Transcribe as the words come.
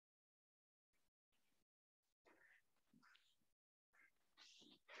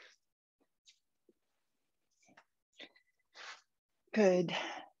Good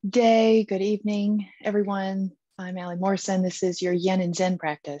day, good evening, everyone. I'm Allie Morrison. This is your Yin and Zen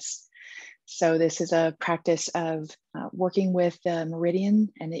practice. So this is a practice of working with the Meridian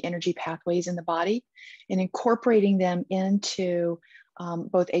and the energy pathways in the body and incorporating them into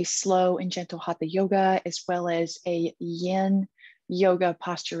both a slow and gentle Hatha yoga as well as a Yin yoga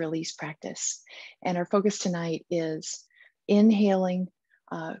posture release practice. And our focus tonight is inhaling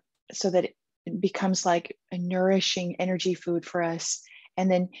so that it becomes like a nourishing energy food for us, and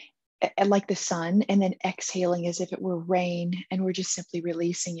then like the sun, and then exhaling as if it were rain, and we're just simply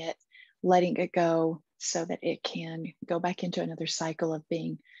releasing it, letting it go so that it can go back into another cycle of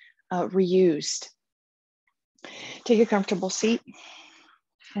being reused. Take a comfortable seat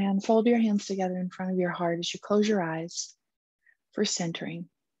and fold your hands together in front of your heart as you close your eyes for centering.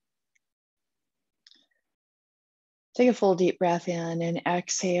 Take a full deep breath in and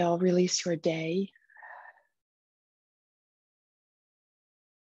exhale, release your day.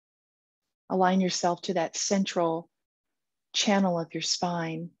 Align yourself to that central channel of your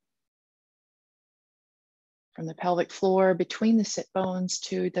spine. From the pelvic floor, between the sit bones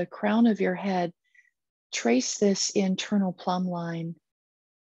to the crown of your head, trace this internal plumb line.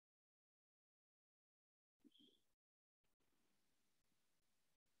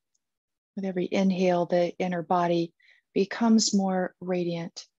 With every inhale, the inner body becomes more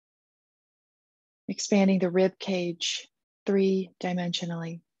radiant, expanding the rib cage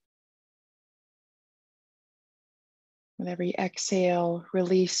three-dimensionally. With every exhale,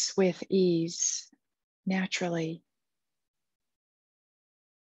 release with ease, naturally,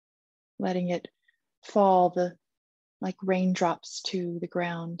 letting it fall like raindrops to the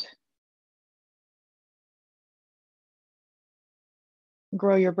ground.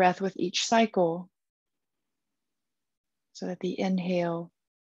 Grow your breath with each cycle so that the inhale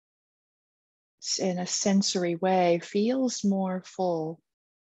in a sensory way feels more full.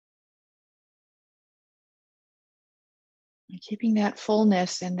 And keeping that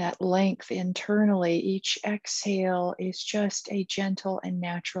fullness and that length internally, each exhale is just a gentle and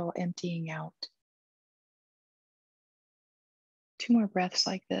natural emptying out. 2 more breaths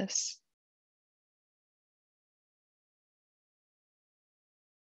like this.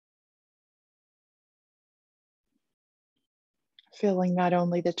 Filling not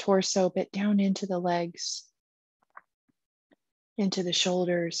only the torso, but down into the legs, into the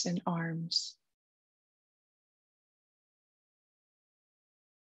shoulders and arms.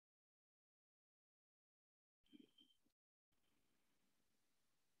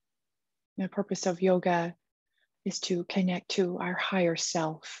 The purpose of yoga is to connect to our higher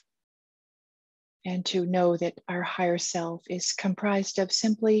self and to know that our higher self is comprised of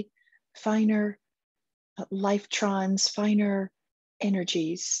simply finer lifetrons, finer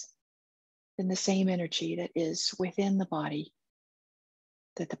energies than the same energy that is within the body,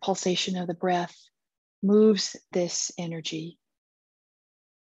 that the pulsation of the breath moves this energy,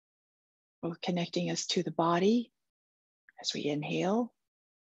 both connecting us to the body as we inhale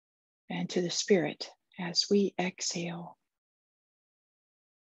and to the spirit as we exhale.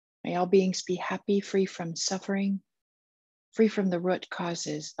 May all beings be happy, free from suffering, free from the root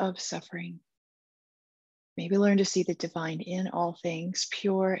causes of suffering. May we learn to see the divine in all things,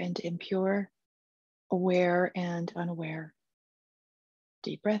 pure and impure, aware and unaware.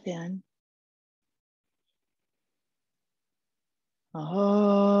 Deep breath in. Oh.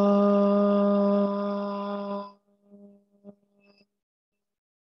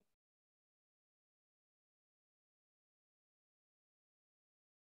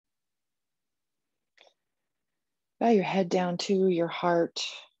 Bow your head down to your heart.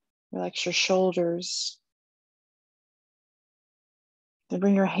 Relax your shoulders. Then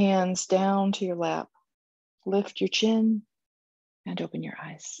bring your hands down to your lap. Lift your chin and open your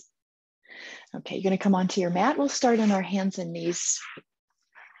eyes. Okay, you're going to come onto your mat. We'll start on our hands and knees.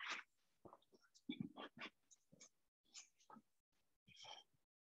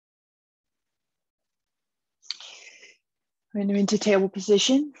 When you're into table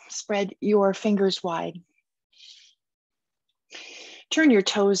position, spread your fingers wide. Turn your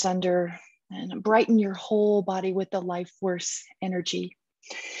toes under and brighten your whole body with the life force energy.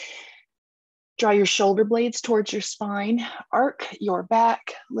 Draw your shoulder blades towards your spine, arc your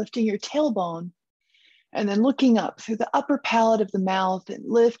back, lifting your tailbone, and then looking up through the upper palate of the mouth and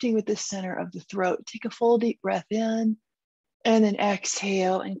lifting with the center of the throat. Take a full deep breath in, and then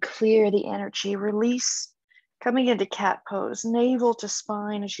exhale and clear the energy. Release, coming into cat pose, navel to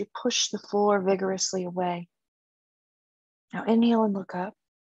spine as you push the floor vigorously away. Now inhale and look up.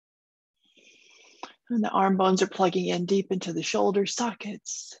 And the arm bones are plugging in deep into the shoulder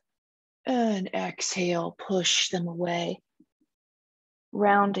sockets. And exhale, push them away.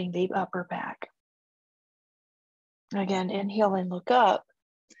 rounding the upper back. Again, inhale and look up.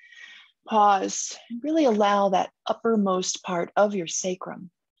 Pause and really allow that uppermost part of your sacrum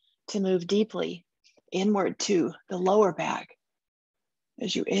to move deeply inward to the lower back.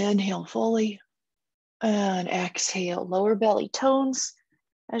 As you inhale fully and exhale, lower belly tones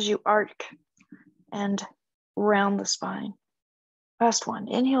as you arc and round the spine. Last one,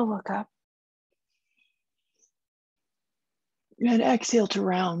 inhale, look up. And exhale to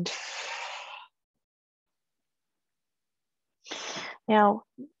round. Now,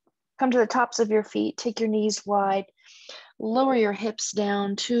 come to the tops of your feet, take your knees wide, lower your hips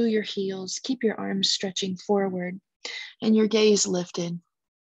down to your heels, keep your arms stretching forward and your gaze lifted.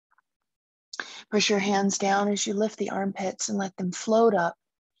 Push your hands down as you lift the armpits and let them float up,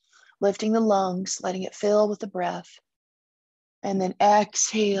 lifting the lungs, letting it fill with the breath. And then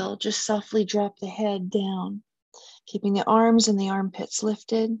exhale, just softly drop the head down, keeping the arms and the armpits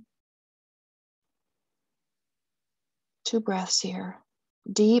lifted. 2 breaths here.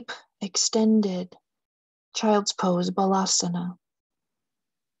 Deep, extended, child's pose, balasana.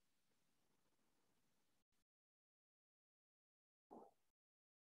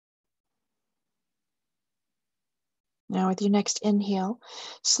 Now with your next inhale,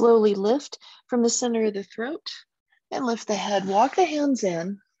 slowly lift from the center of the throat and lift the head. Walk the hands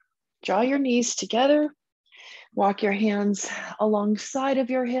in, draw your knees together, walk your hands alongside of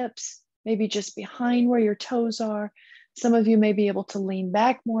your hips, maybe just behind where your toes are. Some of you may be able to lean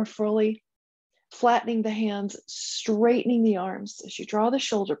back more fully, flattening the hands, straightening the arms as you draw the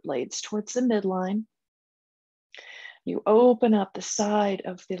shoulder blades towards the midline. You open up the side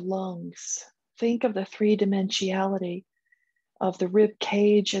of the lungs. Think of the 3-dimensionality of the rib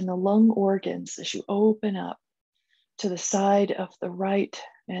cage and the lung organs as you open up to the side of the right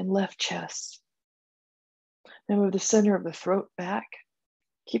and left chest. Then move the center of the throat back.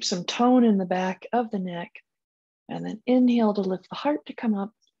 Keep some tone in the back of the neck. And then inhale to lift the heart to come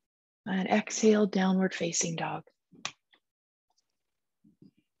up. And exhale, downward facing dog.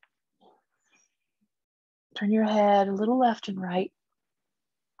 Turn your head a little left and right.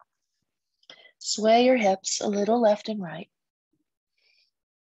 Sway your hips a little left and right.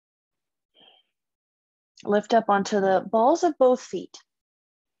 Lift up onto the balls of both feet.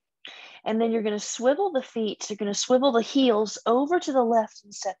 And then you're going to swivel the feet. You're going to swivel the heels over to the left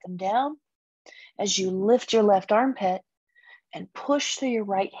and set them down as you lift your left armpit and push through your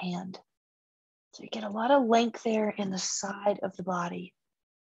right hand. So you get a lot of length there in the side of the body.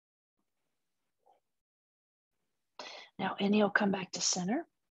 Now inhale, come back to center.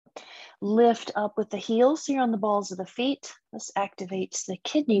 Lift up with the heels here on the balls of the feet. This activates the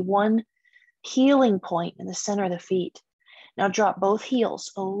kidney, one healing point in the center of the feet. Now drop both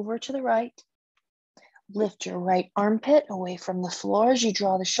heels over to the right. Lift your right armpit away from the floor as you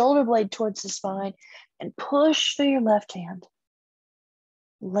draw the shoulder blade towards the spine and push through your left hand,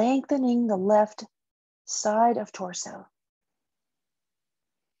 lengthening the left side of torso.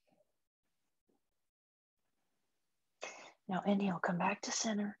 Now inhale, come back to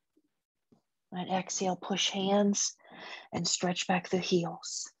center. And exhale, push hands and stretch back the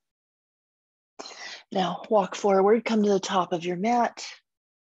heels. Now walk forward, come to the top of your mat.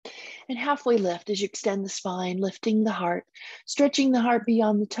 And halfway lift as you extend the spine, lifting the heart, stretching the heart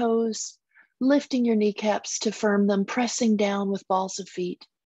beyond the toes, lifting your kneecaps to firm them, pressing down with balls of feet.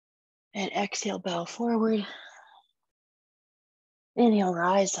 And exhale, bow forward. Inhale,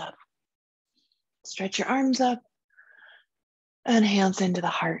 rise up. Stretch your arms up and hands into the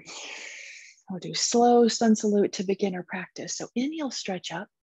heart. We'll do slow sun salute to begin our practice. So inhale, stretch up.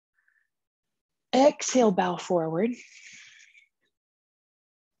 Exhale, bow forward.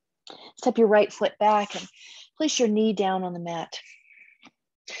 Step your right foot back and place your knee down on the mat.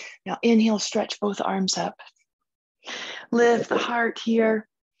 Now inhale, stretch both arms up. Lift the heart here,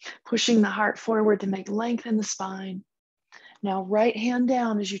 pushing the heart forward to make length in the spine. Now right hand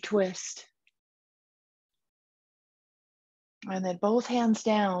down as you twist. And then both hands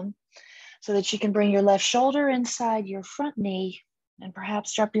down so that you can bring your left shoulder inside your front knee and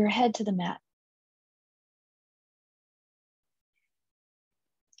perhaps drop your head to the mat.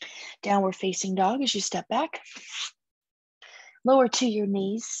 Downward facing dog as you step back. Lower to your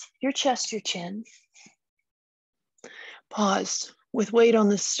knees, your chest, your chin. Pause with weight on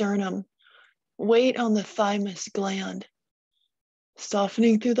the sternum, weight on the thymus gland,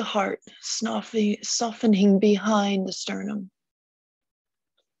 softening through the heart, softening behind the sternum.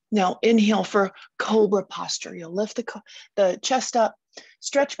 Now inhale for cobra posture. You'll lift the chest up,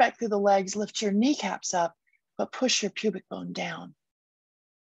 stretch back through the legs, lift your kneecaps up, but push your pubic bone down.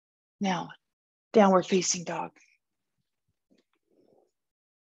 Now, downward facing dog.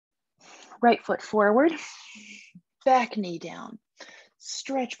 Right foot forward, back knee down.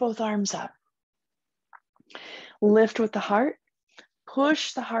 Stretch both arms up. Lift with the heart.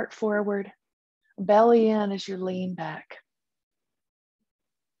 Push the heart forward. Belly in as you lean back.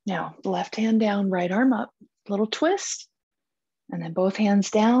 Now, left hand down, right arm up. Little twist. And then both hands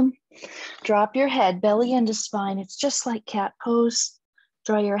down. Drop your head, belly into spine. It's just like cat pose.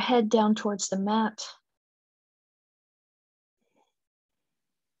 Draw your head down towards the mat.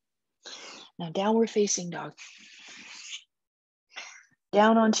 Now, downward facing dog.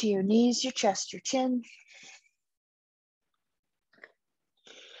 Down onto your knees, your chest, your chin.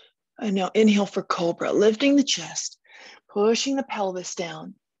 And now inhale for cobra, lifting the chest, pushing the pelvis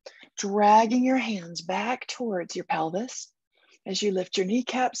down, dragging your hands back towards your pelvis as you lift your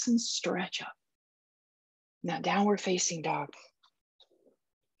kneecaps and stretch up. Now downward facing dog.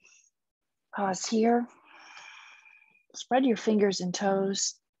 Pause here. Spread your fingers and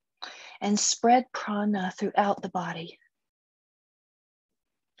toes and spread prana throughout the body.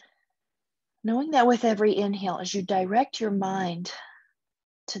 Knowing that with every inhale, as you direct your mind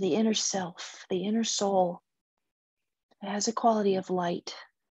to the inner self, the inner soul, it has a quality of light,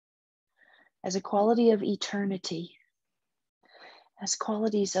 has a quality of eternity, has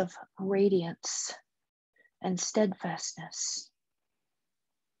qualities of radiance and steadfastness.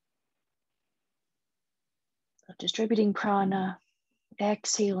 So distributing prana,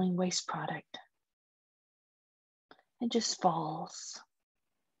 exhaling waste product. It just falls.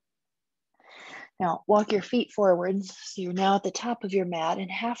 Now walk your feet forward. So you're now at the top of your mat and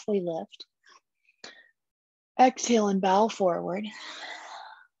halfway lift. Exhale and bow forward.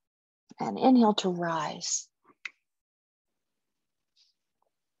 And inhale to rise.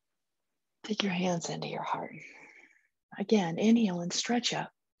 Take your hands into your heart. Again, inhale and stretch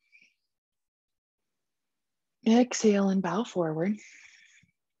up. Exhale and bow forward.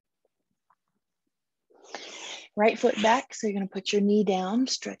 Right foot back, so you're going to put your knee down,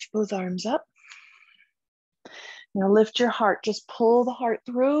 stretch both arms up. Now lift your heart, just pull the heart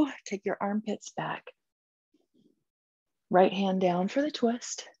through, take your armpits back. Right hand down for the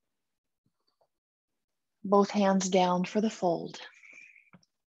twist. Both hands down for the fold.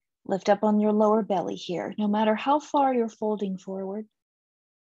 Lift up on your lower belly here, no matter how far you're folding forward.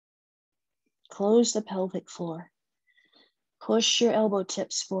 Close the pelvic floor. Push your elbow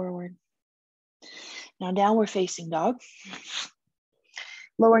tips forward. Now downward facing dog.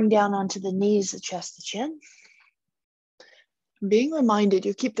 Lowering down onto the knees, the chest, the chin. Being reminded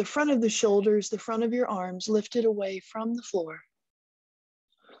you keep the front of the shoulders, the front of your arms lifted away from the floor.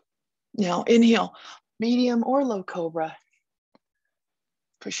 Now inhale, medium or low cobra.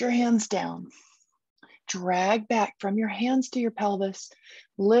 Push your hands down. Drag back from your hands to your pelvis.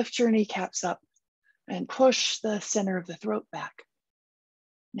 Lift your kneecaps up and push the center of the throat back.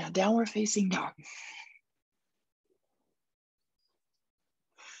 Now downward facing dog.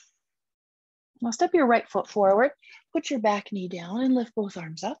 Now step your right foot forward, put your back knee down and lift both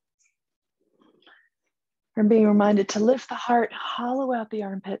arms up. And being reminded to lift the heart, hollow out the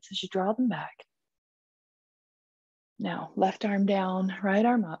armpits as you draw them back. Now left arm down, right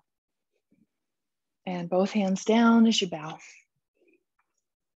arm up. And both hands down as you bow.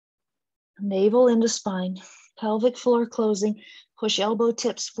 Navel into spine, pelvic floor closing. Push elbow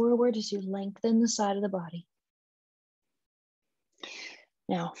tips forward as you lengthen the side of the body.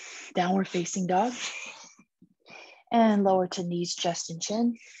 Now, downward facing dog. And lower to knees, chest, and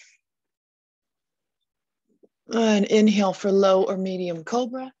chin. And inhale for low or medium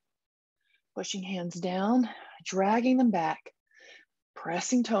cobra. Pushing hands down, dragging them back.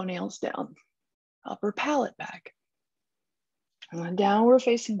 Pressing toenails down. Upper palate back. And then downward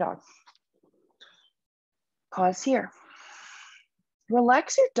facing dog. Pause here.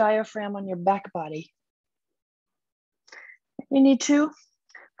 Relax your diaphragm on your back body. If you need to,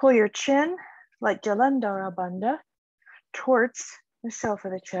 pull your chin like Jalandhara Bandha towards the shelf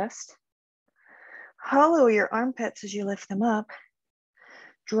of the chest. Hollow your armpits as you lift them up.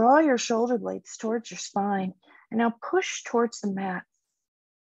 Draw your shoulder blades towards your spine and now push towards the mat.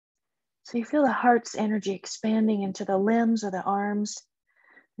 So you feel the heart's energy expanding into the limbs of the arms,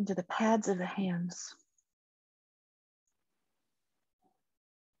 into the pads of the hands.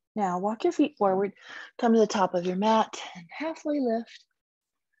 Now walk your feet forward, come to the top of your mat and halfway lift.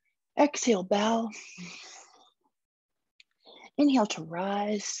 Exhale, bow. Inhale to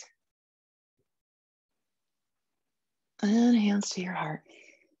rise. And hands to your heart.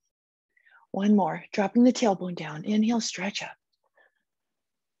 One more, dropping the tailbone down. Inhale, stretch up.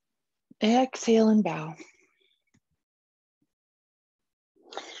 Exhale and bow.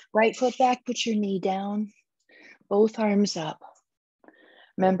 Right foot back, put your knee down. Both arms up.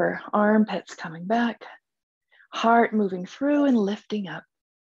 Remember, armpits coming back, heart moving through and lifting up.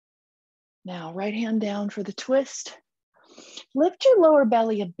 Now, right hand down for the twist. Lift your lower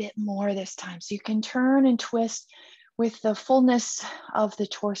belly a bit more this time so you can turn and twist with the fullness of the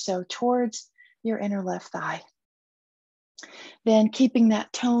torso towards your inner left thigh. Then keeping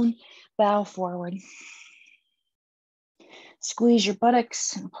that tone, bow forward. Squeeze your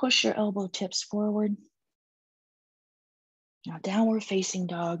buttocks and push your elbow tips forward. Now downward facing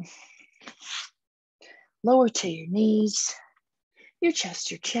dog. Lower to your knees, your chest,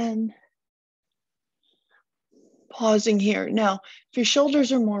 your chin. Pausing here. Now, if your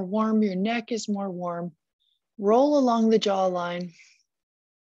shoulders are more warm, your neck is more warm, roll along the jawline.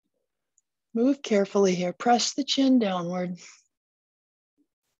 Move carefully here. Press the chin downward.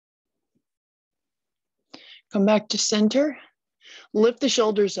 Come back to center. Lift the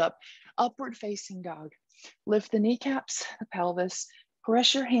shoulders up. Upward facing dog. Lift the kneecaps, the pelvis.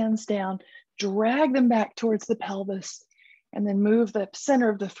 Press your hands down. Drag them back towards the pelvis. And then move the center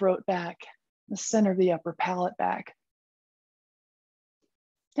of the throat back. The center of the upper palate back.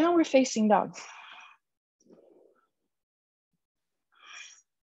 Downward facing dog.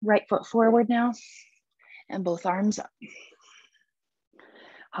 Right foot forward now, and both arms up.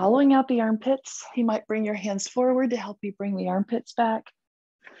 Hollowing out the armpits, you might bring your hands forward to help you bring the armpits back,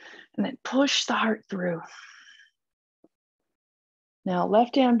 and then push the heart through. Now,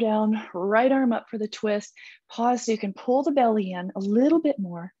 left arm down, right arm up for the twist. Pause so you can pull the belly in a little bit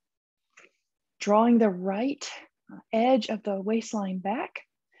more, drawing the right edge of the waistline back,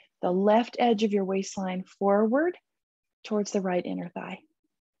 the left edge of your waistline forward towards the right inner thigh.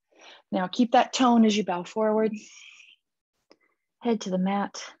 Now keep that tone as you bow forward. Head to the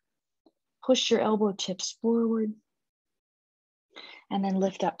mat. Push your elbow tips forward. And then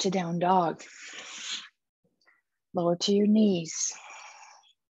lift up to down dog. Lower to your knees,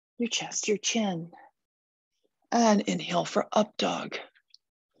 your chest, your chin. And inhale for up dog.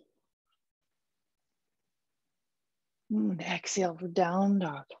 And exhale for down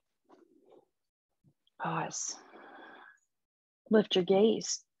dog. Pause. Lift your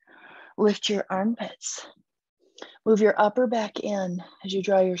gaze. Lift your armpits. Move your upper back in as you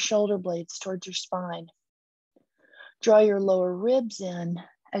draw your shoulder blades towards your spine. Draw your lower ribs in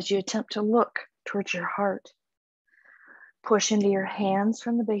as you attempt to look towards your heart. Push into your hands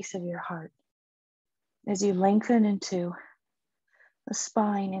from the base of your heart as you lengthen into the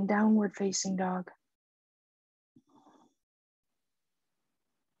spine and downward facing dog.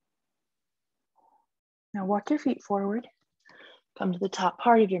 Now walk your feet forward. Come to the top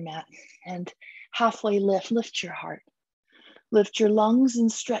part of your mat and halfway lift your heart. Lift your lungs and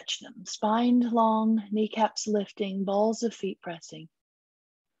stretch them. Spine long, kneecaps lifting, balls of feet pressing.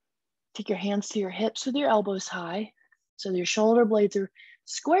 Take your hands to your hips with your elbows high so your shoulder blades are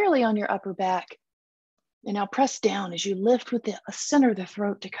squarely on your upper back. And now press down as you lift with the center of the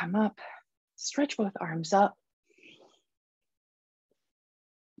throat to come up. Stretch both arms up.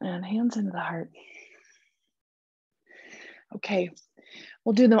 And hands into the heart. Okay,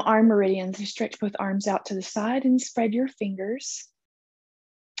 we'll do the arm meridians. You stretch both arms out to the side and spread your fingers.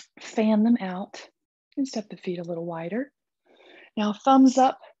 Fan them out and step the feet a little wider. Now thumbs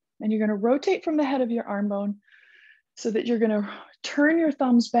up, and you're going to rotate from the head of your arm bone so that you're going to turn your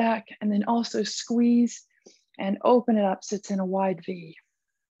thumbs back and then also squeeze and open it up so it's in a wide V.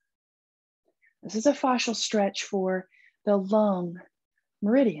 This is a fascial stretch for the lung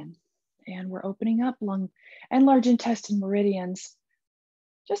meridian. And we're opening up lung and large intestine meridians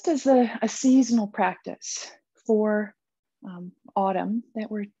just as a seasonal practice for autumn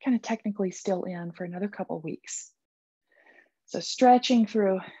that we're kind of technically still in for another couple of weeks. So stretching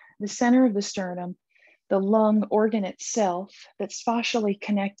through the center of the sternum, the lung organ itself that's fascially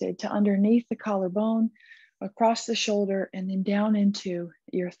connected to underneath the collarbone, across the shoulder, and then down into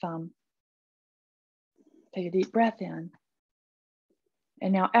your thumb. Take a deep breath in.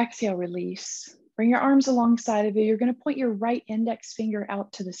 And now exhale, release. Bring your arms alongside of you. You're going to point your right index finger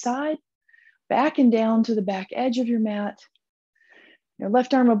out to the side, back and down to the back edge of your mat. Your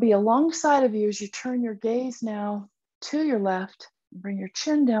left arm will be alongside of you as you turn your gaze now to your left. Bring your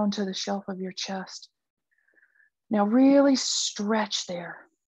chin down to the shelf of your chest. Now really stretch there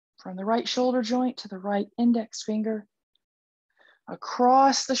from the right shoulder joint to the right index finger,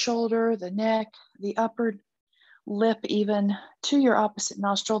 across the shoulder, the neck, the upper lip even to your opposite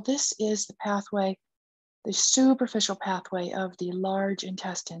nostril. This is the pathway, the superficial pathway of the large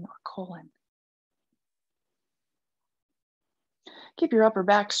intestine or colon. Keep your upper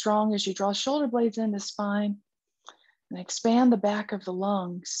back strong as you draw shoulder blades into spine and expand the back of the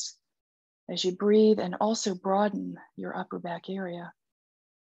lungs as you breathe and also broaden your upper back area.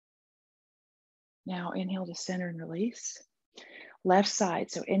 Now inhale to center and release. Left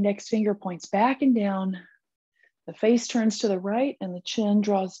side, so index finger points back and down. The face turns to the right and the chin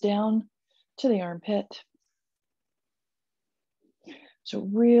draws down to the armpit. So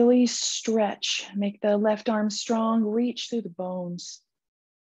really stretch, make the left arm strong, reach through the bones.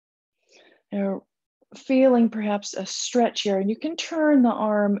 You're feeling perhaps a stretch here, and you can turn the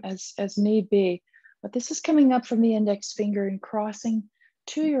arm as need be, but this is coming up from the index finger and crossing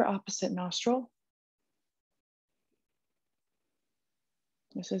to your opposite nostril.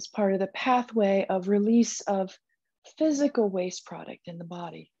 This is part of the pathway of release of physical waste product in the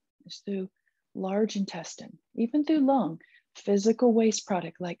body. It's through large intestine, even through lung, physical waste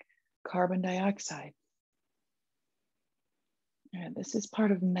product like carbon dioxide. And this is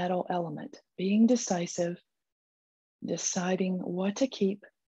part of metal element, being decisive, deciding what to keep,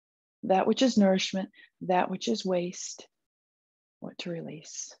 that which is nourishment, that which is waste, what to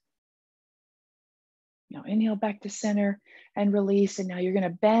release. Now inhale back to center and release. And now you're going to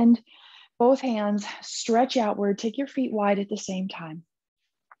bend both hands, stretch outward, take your feet wide at the same time.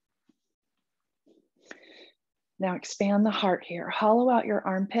 Now expand the heart here. Hollow out your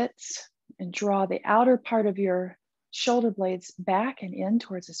armpits and draw the outer part of your shoulder blades back and in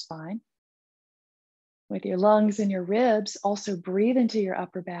towards the spine. With your lungs and your ribs, also breathe into your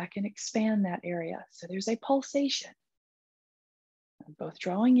upper back and expand that area. So there's a pulsation, both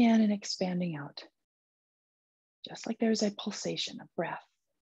drawing in and expanding out. Just like there's a pulsation of breath.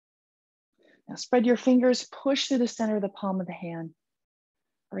 Now spread your fingers, push through the center of the palm of the hand.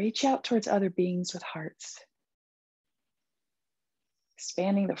 Reach out towards other beings with hearts.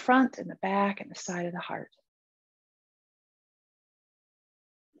 Expanding the front and the back and the side of the heart.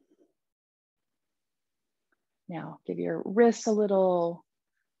 Now give your wrists a little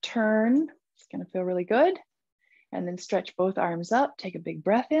turn. It's going to feel really good. And then stretch both arms up. Take a big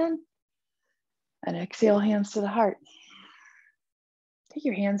breath in. And exhale, hands to the heart. Take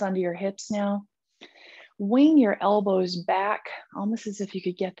your hands onto your hips now. Wing your elbows back, almost as if you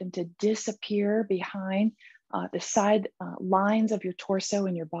could get them to disappear behind the side lines of your torso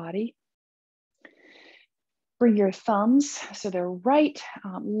and your body. Bring your thumbs so they're right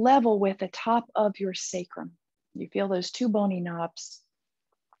level with the top of your sacrum. You feel those two bony knobs.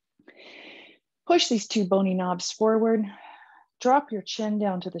 Push these two bony knobs forward. Drop your chin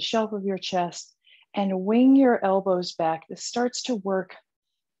down to the shelf of your chest and wing your elbows back. This starts to work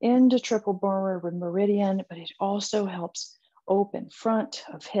into triple meridian, but it also helps open front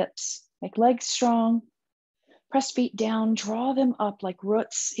of hips. Make legs strong. Press feet down, draw them up like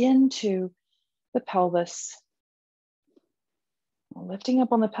roots into the pelvis. Lifting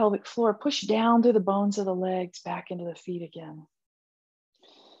up on the pelvic floor, push down through the bones of the legs, back into the feet again.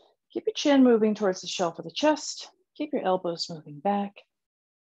 Keep your chin moving towards the shelf of the chest. Keep your elbows moving back.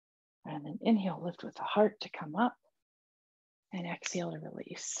 And then inhale, lift with the heart to come up. And exhale to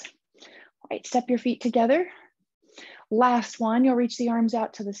release. All right, step your feet together. Last one, you'll reach the arms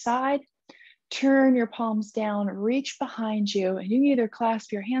out to the side. Turn your palms down, reach behind you, and you can either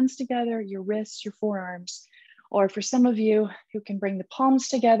clasp your hands together, your wrists, your forearms, or for some of you who can bring the palms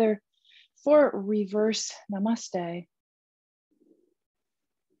together for reverse namaste.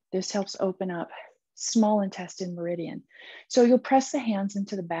 This helps open up small intestine meridian. So you'll press the hands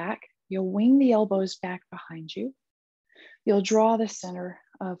into the back. You'll wing the elbows back behind you. You'll draw the center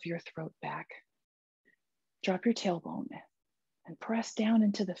of your throat back. Drop your tailbone and press down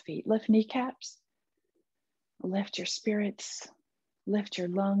into the feet. Lift kneecaps. Lift your spirits. Lift your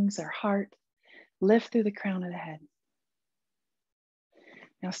lungs or heart. Lift through the crown of the head.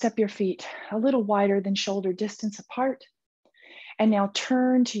 Now step your feet a little wider than shoulder distance apart. And now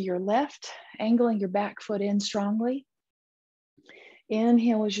turn to your left, angling your back foot in strongly.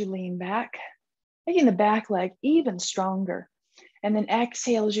 Inhale as you lean back, making the back leg even stronger. And then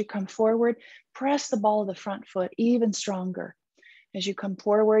exhale as you come forward, press the ball of the front foot even stronger. As you come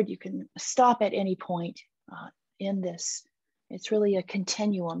forward, you can stop at any point in this. It's really a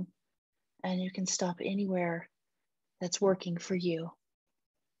continuum, and you can stop anywhere that's working for you.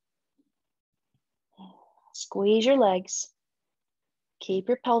 Squeeze your legs. Keep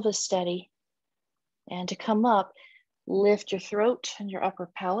your pelvis steady. And to come up, lift your throat and your upper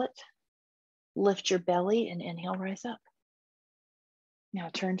palate. Lift your belly and inhale, rise up. Now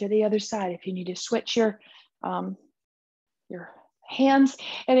turn to the other side. If you need to switch your hands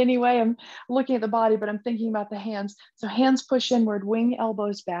in any way, I'm looking at the body, but I'm thinking about the hands. So hands push inward, wing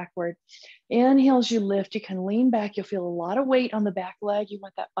elbows backward. Inhale as you lift, you can lean back. You'll feel a lot of weight on the back leg. You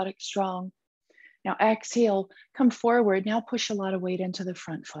want that buttock strong. Now exhale, come forward. Now push a lot of weight into the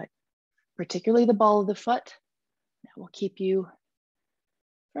front foot, particularly the ball of the foot. That will keep you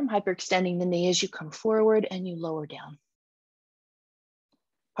From hyperextending the knee as you come forward and you lower down.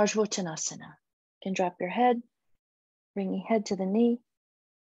 Parsvottanasana. You can drop your head, bring your head to the knee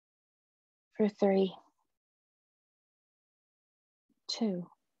for 3, 2,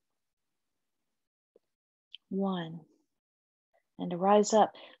 1. And to rise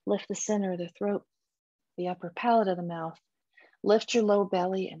up, lift the center of the throat, the upper palate of the mouth. Lift your low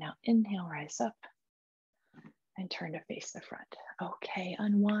belly and now inhale, rise up and turn to face the front. Okay,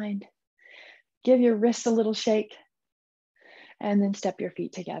 unwind. Give your wrists a little shake and then step your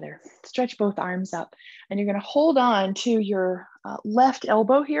feet together. Stretch both arms up and you're gonna hold on to your left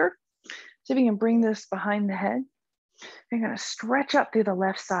elbow here. See if you can bring this behind the head. You're gonna stretch up through the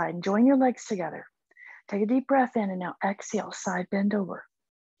left side and join your legs together. Take a deep breath in and now exhale, side bend over.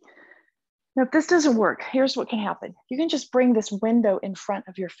 Now, if this doesn't work, here's what can happen. You can just bring this window in front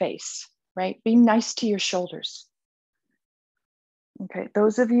of your face, right? Be nice to your shoulders. Okay,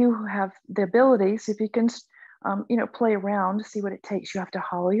 those of you who have the ability, see if you can, play around, see what it takes. You have to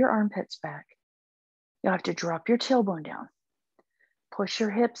hollow your armpits back. You'll have to drop your tailbone down. Push your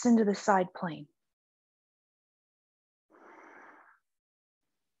hips into the side plane.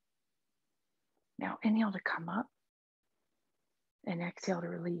 Now inhale to come up and exhale to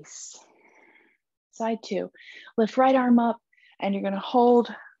release. Side 2, lift right arm up and you're gonna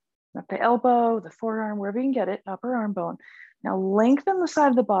hold at the elbow, the forearm, wherever you can get it, upper arm bone. Now lengthen the side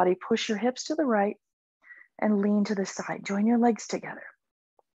of the body, push your hips to the right and lean to the side. Join your legs together.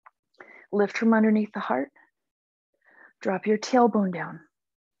 Lift from underneath the heart. Drop your tailbone down,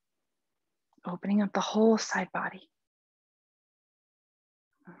 opening up the whole side body.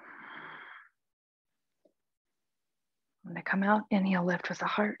 When they come out, inhale, lift with the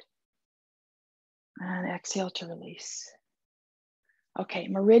heart. And exhale to release. Okay,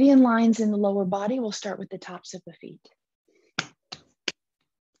 meridian lines in the lower body. We'll start with the tops of the feet.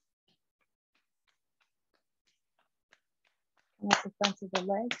 Come up the fronts of the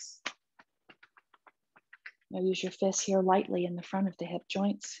legs. Now use your fists here lightly in the front of the hip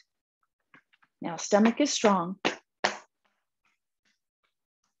joints. Now stomach is strong.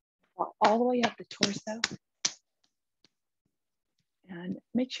 Walk all the way up the torso. And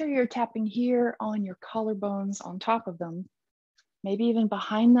make sure you're tapping here on your collarbones, on top of them. Maybe even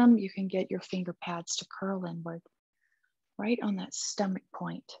behind them, you can get your finger pads to curl inward. Right on that stomach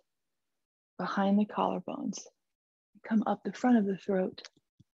point, behind the collarbones. Come up the front of the throat,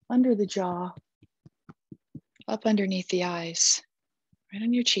 under the jaw, up underneath the eyes, right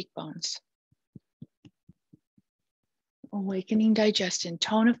on your cheekbones. Awakening digestion,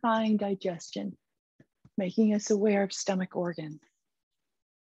 tonifying digestion, making us aware of stomach organ.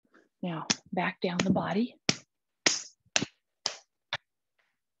 Now, back down the body.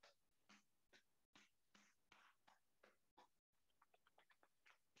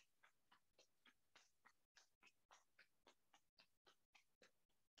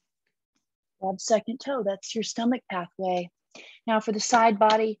 Grab second toe, that's your stomach pathway. Now for the side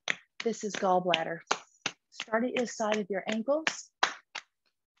body, this is gallbladder. Start at the side of your ankles.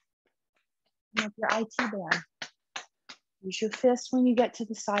 Come up your IT band. Use your fists when you get to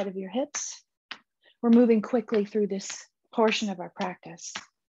the side of your hips. We're moving quickly through this portion of our practice.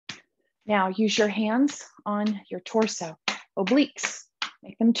 Now use your hands on your torso, obliques,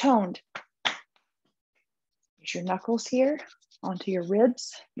 make them toned. Use your knuckles here onto your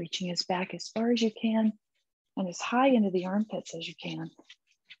ribs, reaching as back as far as you can and as high into the armpits as you can.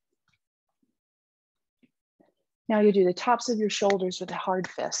 Now you do the tops of your shoulders with a hard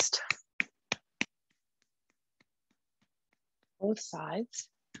fist. Both sides.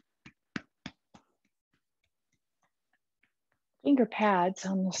 Finger pads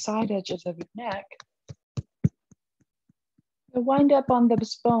on the side edges of your neck. You'll wind up on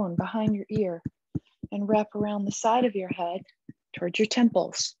this bone behind your ear and wrap around the side of your head towards your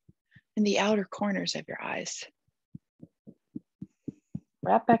temples and the outer corners of your eyes.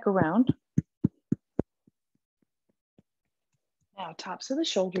 Wrap back around. Now tops of the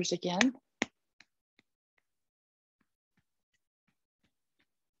shoulders again.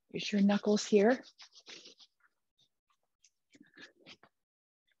 Use your knuckles here.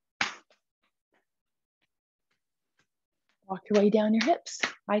 Walk your way down your hips,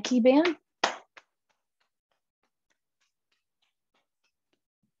 IT band.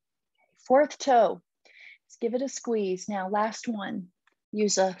 Fourth toe, let's give it a squeeze. Now last one,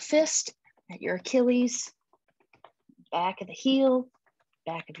 use a fist at your Achilles, back of the heel,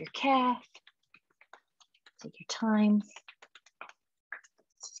 back of your calf. Take your time.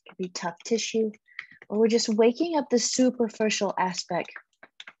 This could be tough tissue, but we're just waking up the superficial aspect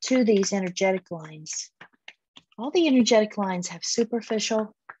to these energetic lines. All the energetic lines have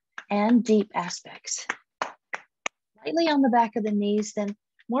superficial and deep aspects. Lightly on the back of the knees, then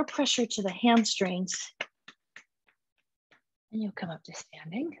more pressure to the hamstrings. And you'll come up to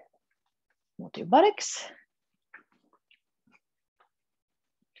standing. We'll do buttocks.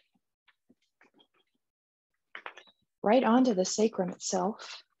 Right onto the sacrum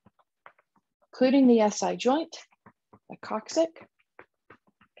itself, including the SI joint, the coccyx,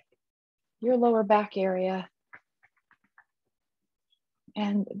 your lower back area.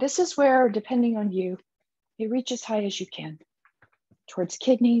 And this is where, depending on you, you reach as high as you can, towards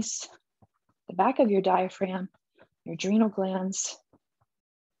kidneys, the back of your diaphragm, your adrenal glands,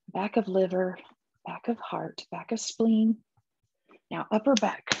 back of liver, back of heart, back of spleen. Now upper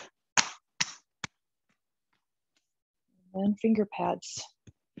back. And finger pads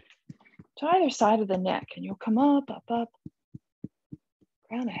to either side of the neck, and you'll come up, up, up,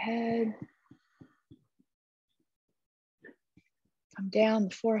 crown of head. Come down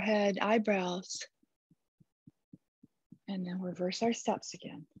the forehead, eyebrows, and then reverse our steps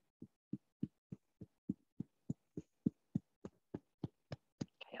again.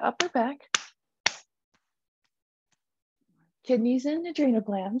 Okay, upper back, kidneys and adrenal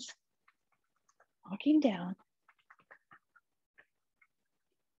glands, walking down.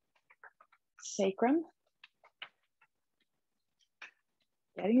 Sacrum,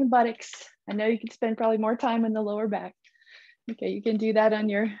 getting the buttocks. I know you can spend probably more time in the lower back. Okay, you can do that on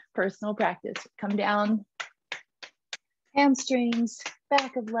your personal practice. Come down, hamstrings,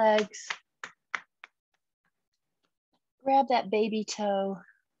 back of legs. Grab that baby toe,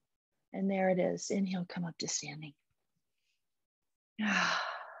 and there it is. Inhale, come up to standing.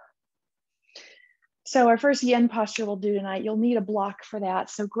 So our first yin posture we'll do tonight, you'll need a block for that.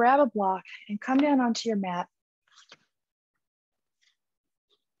 So grab a block and come down onto your mat.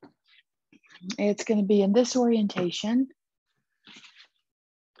 It's going to be in this orientation.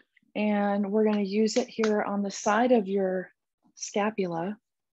 And we're going to use it here on the side of your scapula.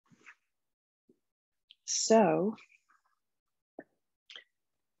 So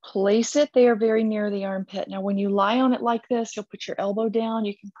place it there very near the armpit. Now, when you lie on it like this, you'll put your elbow down.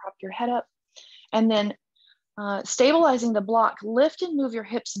 You can prop your head up. And then stabilizing the block, lift and move your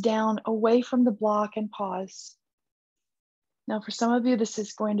hips down away from the block and pause. Now, for some of you, this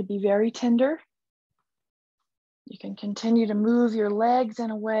is going to be very tender. You can continue to move your legs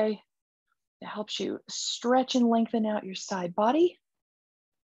in a way that helps you stretch and lengthen out your side body.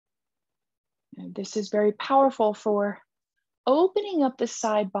 And this is very powerful for opening up the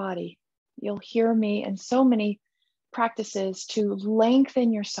side body. You'll hear me in so many practices to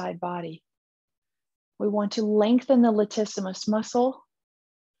lengthen your side body. We want to lengthen the latissimus muscle.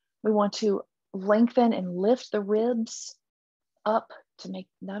 We want to lengthen and lift the ribs up to make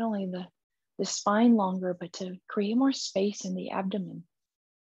not only the spine longer, but to create more space in the abdomen.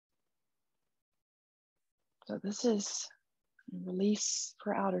 So this is a release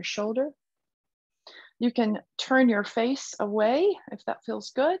for outer shoulder. You can turn your face away if that feels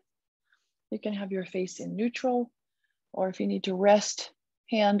good. You can have your face in neutral, or if you need to rest,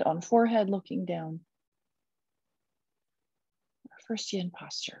 hand on forehead looking down. Our first yin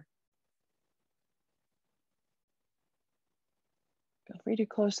posture. Feel free to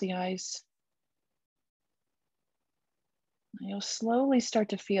close the eyes. And you'll slowly start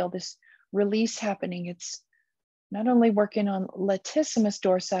to feel this release happening. It's not only working on latissimus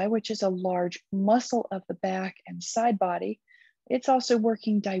dorsi, which is a large muscle of the back and side body, it's also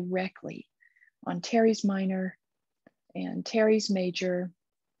working directly on teres minor and teres major,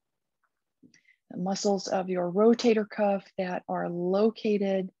 the muscles of your rotator cuff that are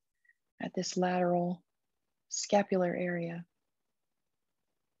located at this lateral scapular area.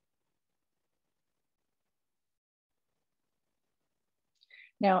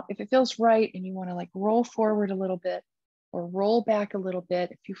 Now, if it feels right and you want to like roll forward a little bit or roll back a little bit,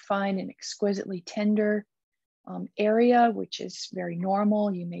 if you find an exquisitely tender area, which is very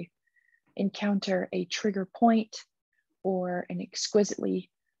normal, you may encounter a trigger point or an exquisitely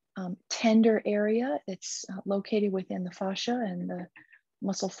tender area that's located within the fascia and the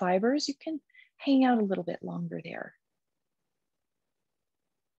muscle fibers, you can hang out a little bit longer there.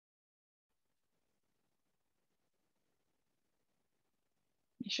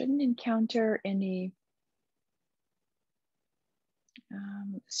 You shouldn't encounter any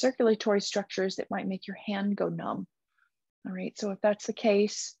circulatory structures that might make your hand go numb. All right, so if that's the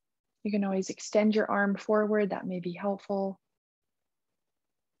case, you can always extend your arm forward. That may be helpful.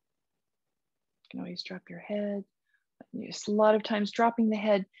 You can always drop your head. Just a lot of times dropping the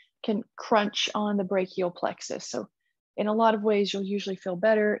head can crunch on the brachial plexus. So in a lot of ways, you'll usually feel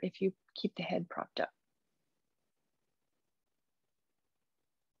better if you keep the head propped up.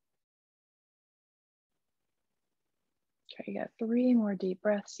 Okay, you got 3 more deep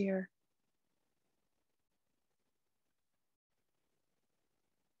breaths here.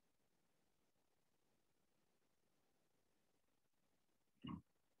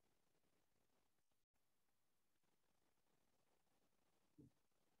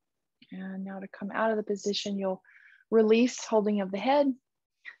 And now to come out of the position, you'll release holding of the head.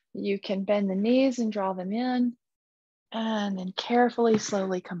 You can bend the knees and draw them in, and then carefully,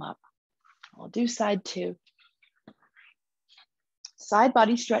 slowly come up. We'll do side 2. Side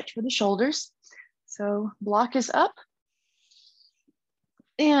body stretch for the shoulders. So block is up,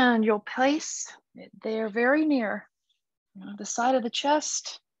 and you'll place it there very near the side of the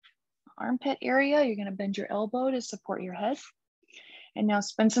chest, armpit area. You're going to bend your elbow to support your head. And now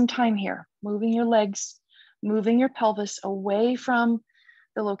spend some time here, moving your legs, moving your pelvis away from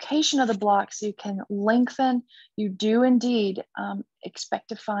the location of the block so you can lengthen. You do indeed expect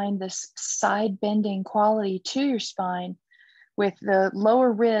to find this side bending quality to your spine with the lower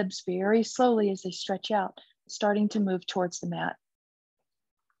ribs very slowly as they stretch out, starting to move towards the mat.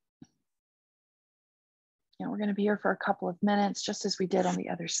 And we're going to be here for a couple of minutes, just as we did on the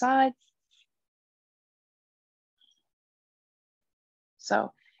other side.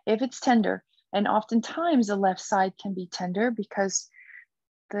 So if it's tender, and oftentimes the left side can be tender because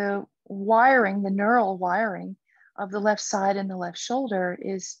the wiring, the neural wiring of the left side and the left shoulder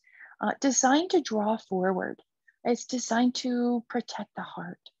is designed to draw forward. It's designed to protect the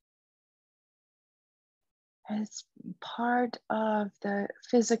heart. It's part of the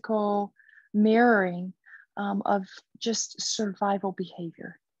physical mirroring of just survival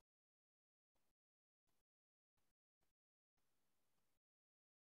behavior.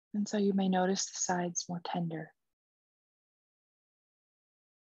 And so you may notice the sides more tender.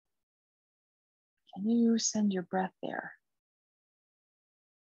 Can you send your breath there?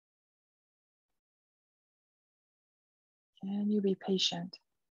 Can you be patient?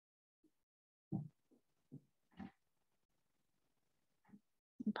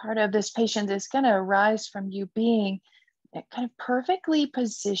 And part of this patience is going to arise from you being kind of perfectly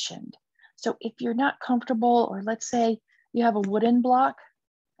positioned. So if you're not comfortable, or let's say you have a wooden block,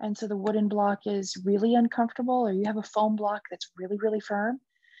 and so the wooden block is really uncomfortable, or you have a foam block that's really, really firm,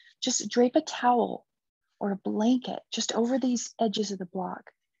 just drape a towel or a blanket just over these edges of the block.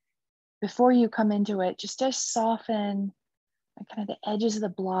 Before you come into it, just to soften kind of the edges of the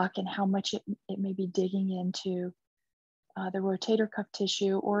block and how much it may be digging into the rotator cuff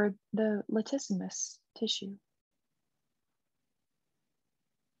tissue or the latissimus tissue.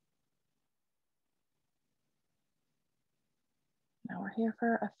 Now we're here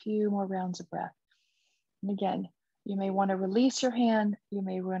for a few more rounds of breath. And again, you may want to release your hand. You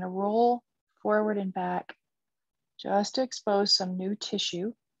may want to roll forward and back just to expose some new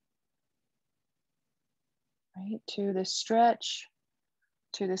tissue, right? To this stretch,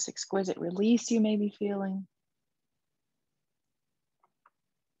 to this exquisite release you may be feeling.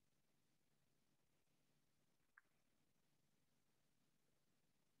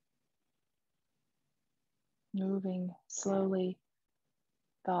 Moving slowly,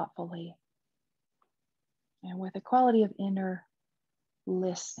 thoughtfully, and with a quality of inner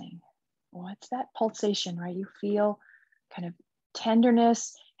listening. What's that pulsation, right? You feel kind of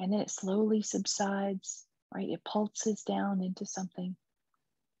tenderness, and then it slowly subsides, right? It pulses down into something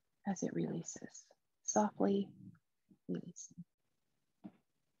as it releases, softly releasing.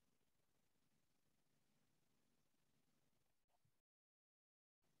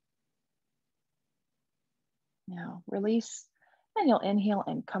 Now release, and you'll inhale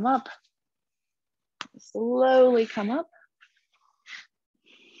and come up. Slowly come up.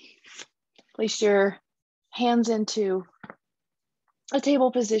 Place your hands into a table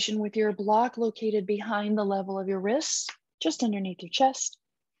position with your block located behind the level of your wrists, just underneath your chest.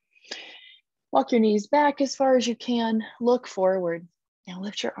 Walk your knees back as far as you can. Look forward. Now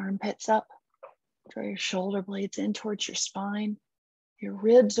lift your armpits up. Draw your shoulder blades in towards your spine. Your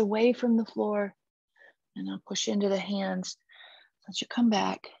ribs away from the floor. And now push into the hands as you come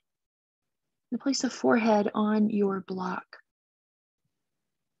back. And place the forehead on your block.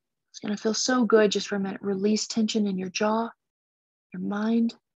 It's going to feel so good just for a minute. Release tension in your jaw, your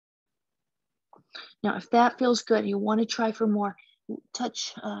mind. Now, if that feels good, you want to try for more.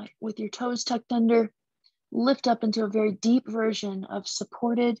 Touch with your toes tucked under. Lift up into a very deep version of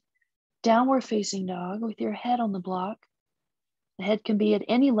supported downward facing dog with your head on the block. The head can be at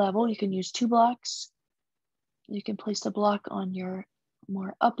any level. You can use 2 blocks. You can place the block on your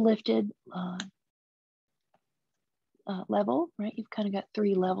more uplifted level, right? You've kind of got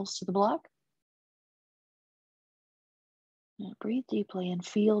 3 levels to the block. Now breathe deeply and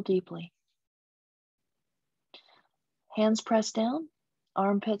feel deeply. Hands press down,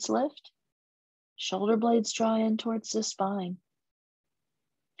 armpits lift, shoulder blades draw in towards the spine.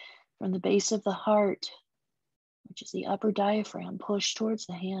 From the base of the heart, which is the upper diaphragm, push towards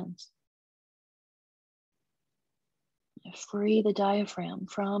the hands. Free the diaphragm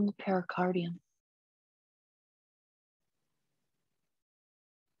from the pericardium.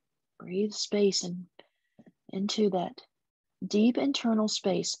 Breathe space into that deep internal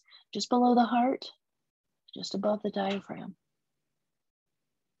space, just below the heart, just above the diaphragm.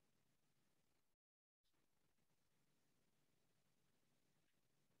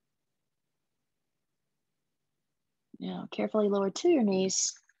 Now, carefully lower to your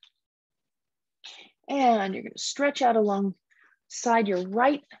knees. And you're going to stretch out alongside your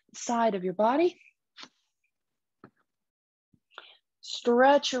right side of your body.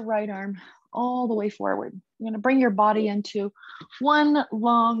 Stretch your right arm all the way forward. You're going to bring your body into one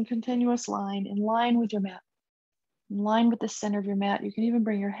long continuous line in line with your mat, in line with the center of your mat. You can even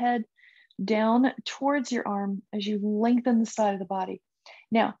bring your head down towards your arm as you lengthen the side of the body.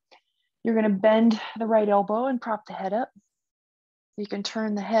 Now, you're going to bend the right elbow and prop the head up. You can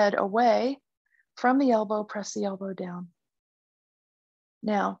turn the head away from the elbow, press the elbow down.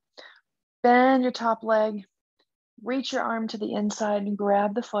 Now, bend your top leg, reach your arm to the inside and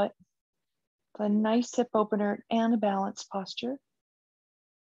grab the foot. It's a nice hip opener and a balanced posture.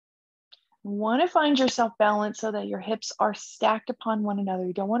 You want to find yourself balanced so that your hips are stacked upon one another.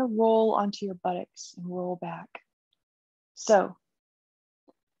 You don't want to roll onto your buttocks and roll back. So,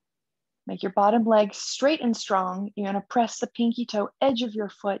 make your bottom leg straight and strong. You're going to press the pinky toe edge of your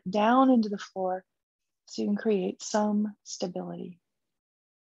foot down into the floor so you can create some stability.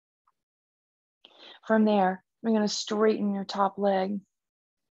 From there, we're going to straighten your top leg.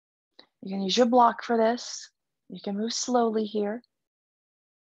 You can use your block for this. You can move slowly here.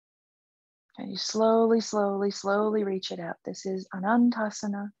 And you slowly reach it up. This is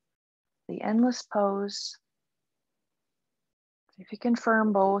Anantasana, the endless pose. If you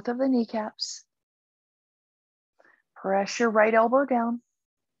confirm both of the kneecaps, press your right elbow down.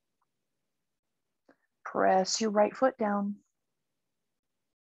 Press your right foot down.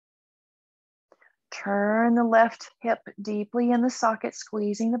 Turn the left hip deeply in the socket,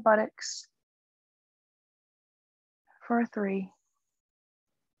 squeezing the buttocks. For 3.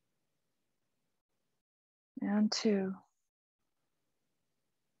 And 2.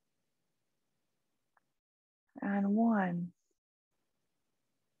 And 1.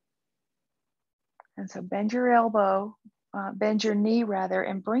 And so bend your elbow, bend your knee rather,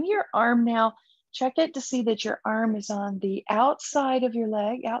 and bring your arm now. Check it to see that your arm is on the outside of your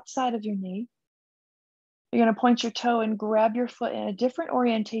leg, outside of your knee. You're going to point your toe and grab your foot in a different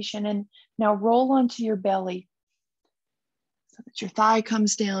orientation and now roll onto your belly so that your thigh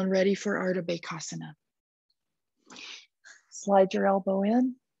comes down, ready for Ardha Bakasana. Slide your elbow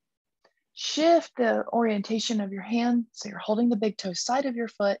in. Shift the orientation of your hand so you're holding the big toe side of your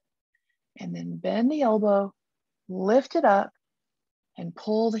foot, and then bend the elbow, lift it up, and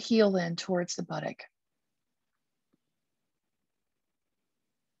pull the heel in towards the buttock.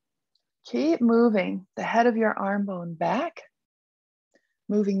 Keep moving the head of your arm bone back,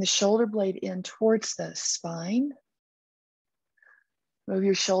 moving the shoulder blade in towards the spine. Move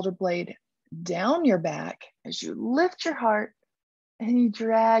your shoulder blade down your back as you lift your heart and you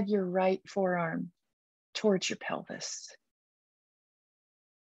drag your right forearm towards your pelvis.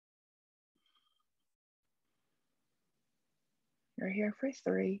 You're here for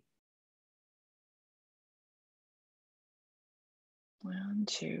 3. 1,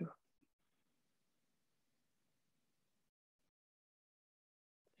 2.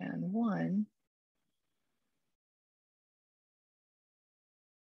 And 1.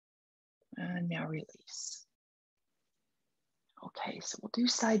 And now release. Okay, so we'll do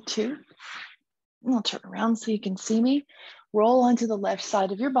side 2. And I'll turn around so you can see me. Roll onto the left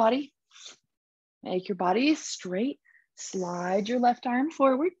side of your body. Make your body straight. Slide your left arm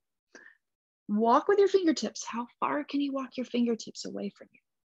forward. Walk with your fingertips. How far can you walk your fingertips away from you?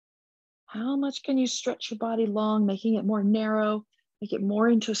 How much can you stretch your body long, making it more narrow, make it more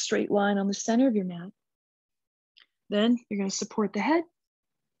into a straight line on the center of your mat. Then you're going to support the head.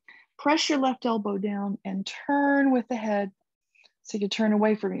 Press your left elbow down and turn with the head so you can turn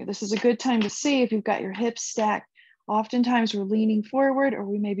away from you. This is a good time to see if you've got your hips stacked. Oftentimes we're leaning forward or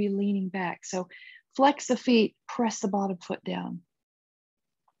we may be leaning back. So flex the feet, press the bottom foot down.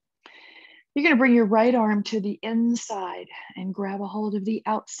 You're going to bring your right arm to the inside and grab a hold of the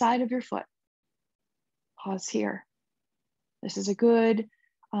outside of your foot. Pause here. This is a good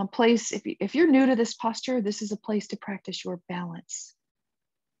place. If you're new to this posture, this is a place to practice your balance.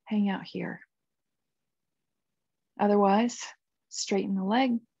 Hang out here. Otherwise, straighten the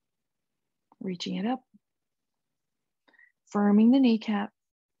leg, reaching it up, firming the kneecap,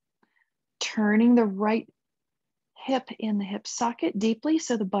 turning the right hip in the hip socket deeply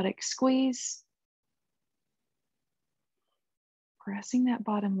so the buttocks squeeze, pressing that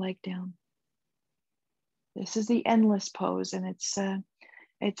bottom leg down. This is the endless pose, and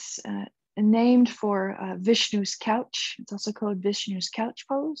it's named for Vishnu's couch. It's also called Vishnu's couch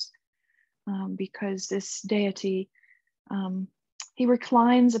pose because this deity, he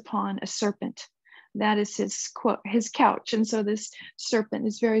reclines upon a serpent. That is his couch. And so this serpent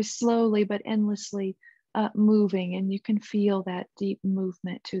is very slowly but endlessly moving, and you can feel that deep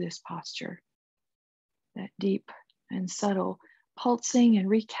movement to this posture, that deep and subtle pulsing and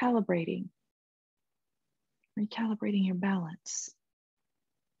recalibrating your balance.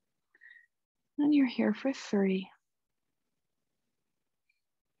 And you're here for 3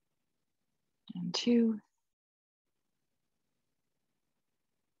 and 2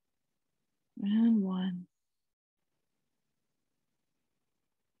 and 1.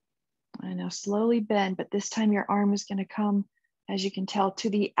 And now slowly bend, but this time your arm is going to come, as you can tell, to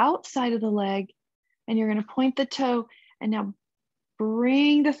the outside of the leg, and you're going to point the toe and now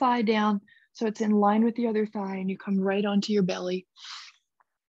bring the thigh down so it's in line with the other thigh, and you come right onto your belly,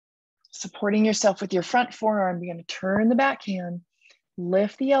 supporting yourself with your front forearm. You're going to turn the back hand,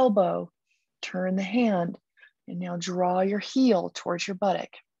 lift the elbow, turn the hand, and now draw your heel towards your buttock.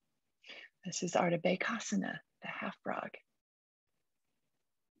 This is Ardha Bakasana, the half frog.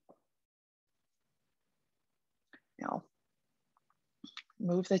 Now,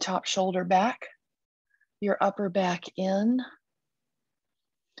 move the top shoulder back, your upper back in.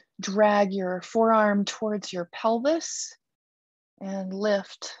 Drag your forearm towards your pelvis and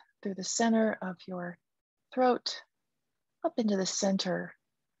lift through the center of your throat up into the center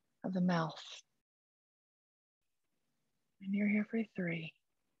of the mouth. And you're here for 3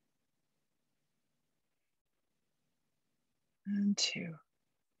 and 2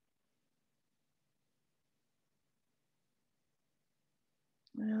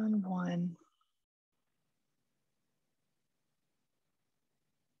 and 1.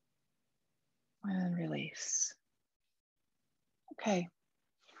 And release. Okay,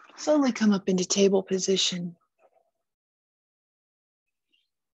 slowly come up into table position.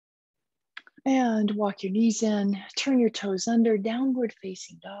 And walk your knees in, turn your toes under, downward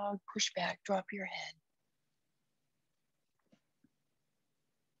facing dog, push back, drop your head.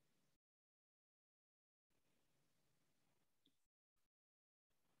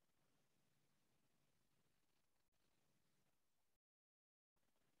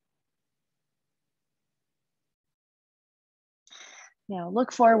 Now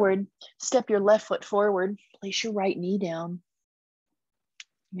look forward, step your left foot forward, place your right knee down.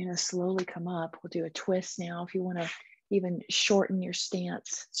 You're gonna slowly come up. We'll do a twist now. If you wanna even shorten your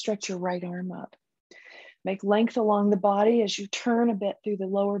stance, stretch your right arm up. Make length along the body as you turn a bit through the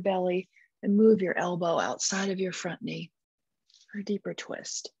lower belly and move your elbow outside of your front knee for a deeper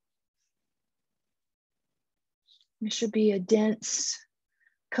twist. There should be a dense,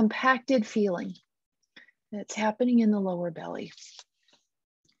 compacted feeling that's happening in the lower belly.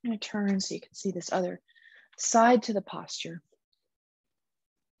 I'm going to turn so you can see this other side to the posture.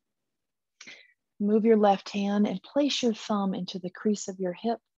 Move your left hand and place your thumb into the crease of your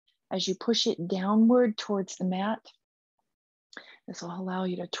hip as you push it downward towards the mat. This will allow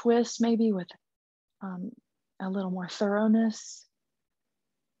you to twist maybe with a little more thoroughness,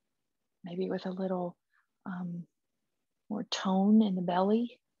 maybe with a little more tone in the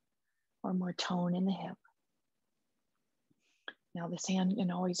belly or more tone in the hip. Now this hand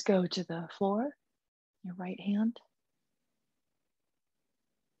can always go to the floor, your right hand.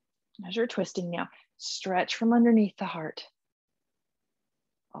 As you're twisting now, stretch from underneath the heart.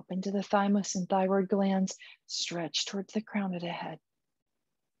 Up into the thymus and thyroid glands, stretch towards the crown of the head.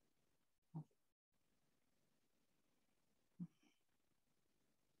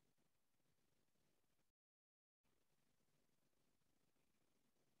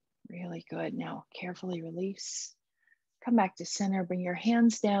 Really good. Now carefully release. Come back to center, bring your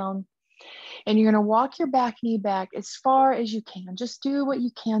hands down, and you're going to walk your back knee back as far as you can. Just do what you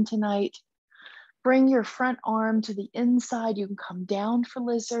can tonight. Bring your front arm to the inside. You can come down for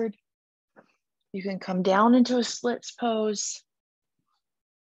lizard. You can come down into a splits pose.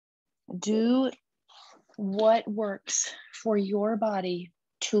 Do what works for your body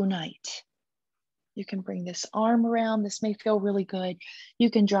tonight. You can bring this arm around. This may feel really good. You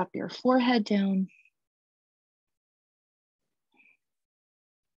can drop your forehead down.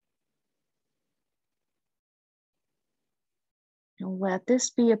 And let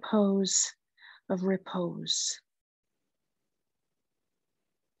this be a pose of repose.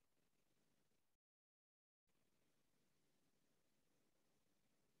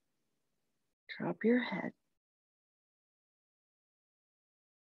 Drop your head.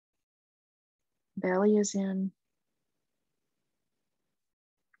 Belly is in.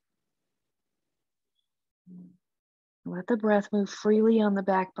 Let the breath move freely on the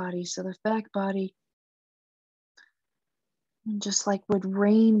back body. So the back body, just like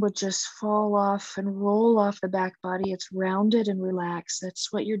rain would just fall off and roll off the back body, it's rounded and relaxed.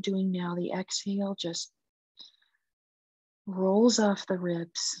 That's what you're doing now. The exhale just rolls off the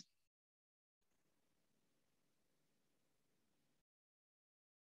ribs.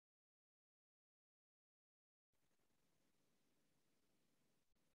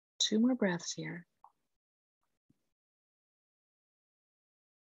 Two more breaths here.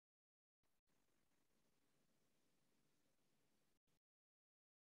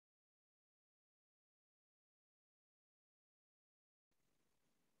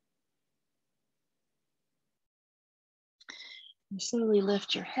 You slowly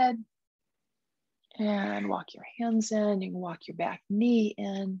lift your head and walk your hands in. You can walk your back knee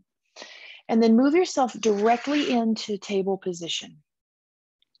in. And then move yourself directly into table position.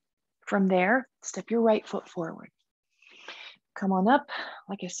 From there, step your right foot forward. Come on up.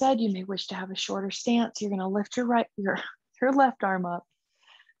 Like I said, you may wish to have a shorter stance. You're going to lift your left arm up,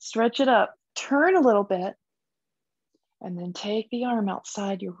 stretch it up, turn a little bit, and then take the arm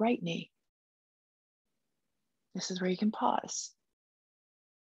outside your right knee. This is where you can pause.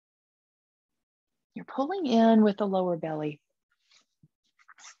 You're pulling in with the lower belly.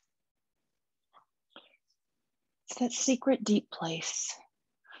 It's that secret deep place.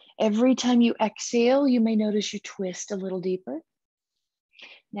 Every time you exhale, you may notice you twist a little deeper.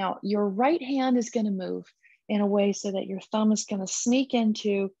 Now, your right hand is going to move in a way so that your thumb is going to sneak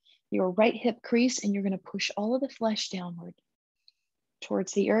into your right hip crease, and you're going to push all of the flesh downward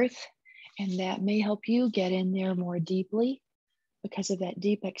towards the earth. And that may help you get in there more deeply because of that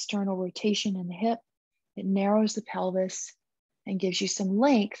deep external rotation in the hip. It narrows the pelvis and gives you some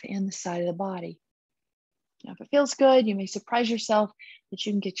length in the side of the body. Now, if it feels good, you may surprise yourself that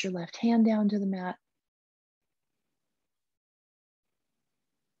you can get your left hand down to the mat.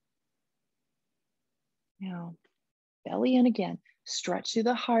 Now, belly in again. Stretch through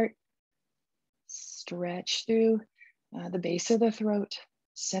the heart. Stretch through the base of the throat,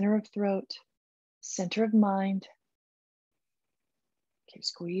 center of mind. Keep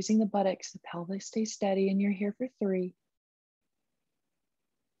squeezing the buttocks. The pelvis stays steady, and you're here for 3.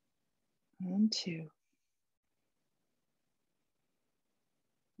 And 2.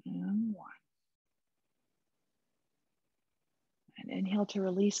 And 1. And inhale to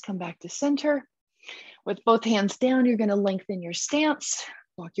release, come back to center. With both hands down, you're going to lengthen your stance.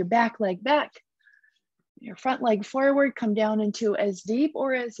 Walk your back leg back. Your front leg forward, come down into as deep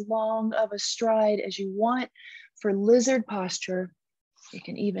or as long of a stride as you want for lizard posture. You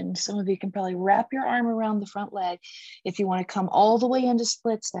can even, some of you can probably wrap your arm around the front leg. If you want to come all the way into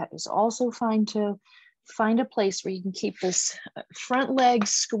splits, that is also fine too. Find a place where you can keep this front leg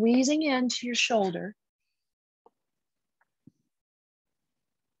squeezing into your shoulder.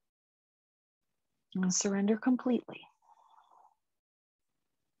 And surrender completely.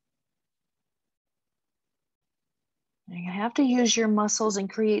 You're going to have to use your muscles and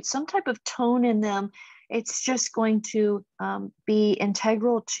create some type of tone in them. It's just going to be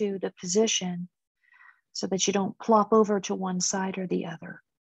integral to the position so that you don't plop over to one side or the other.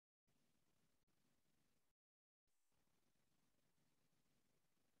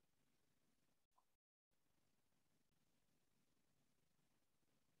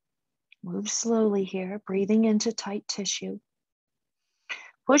 Move slowly here, breathing into tight tissue.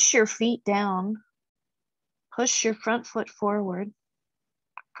 Push your feet down. Push your front foot forward.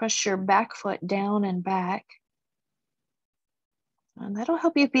 Push your back foot down and back. And that'll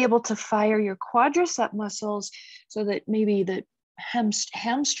help you be able to fire your quadricep muscles so that maybe the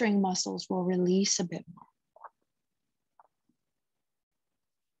hamstring muscles will release a bit more.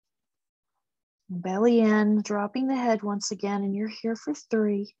 Belly in, dropping the head once again, and you're here for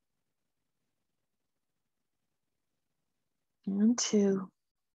 3. And 2.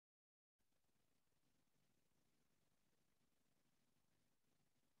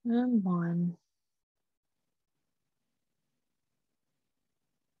 And 1.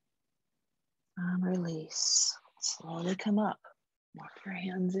 And release. Slowly come up. Walk your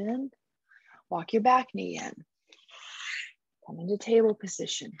hands in. Walk your back knee in. Come into table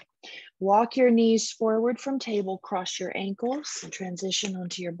position. Walk your knees forward from table. Cross your ankles and transition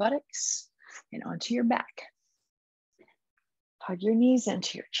onto your buttocks and onto your back. Hug your knees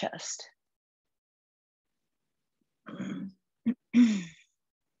into your chest.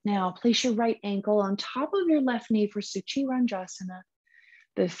 Now, place your right ankle on top of your left knee for Suchi Ranjasana.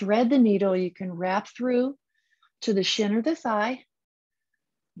 The thread, the needle, you can wrap through to the shin or the thigh,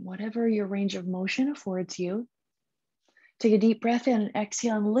 whatever your range of motion affords you. Take a deep breath in and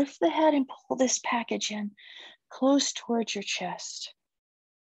exhale and lift the head and pull this package in close towards your chest.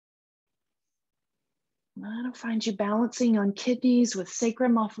 That'll find you balancing on kidneys with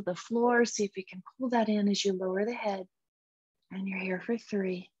sacrum off of the floor. See if you can pull that in as you lower the head. And you're here for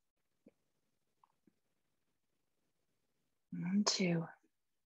 3. And 2.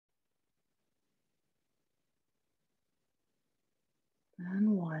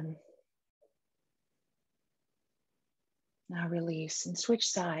 And 1. Now release and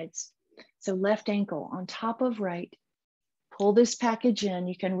switch sides. So left ankle on top of right. Pull this package in.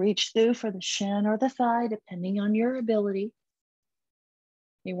 You can reach through for the shin or the thigh, depending on your ability.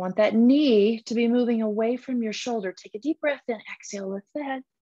 You want that knee to be moving away from your shoulder. Take a deep breath in, exhale, lift the head.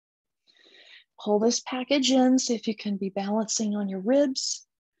 Pull this package in, see if you can be balancing on your ribs.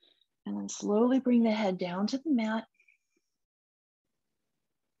 And then slowly bring the head down to the mat.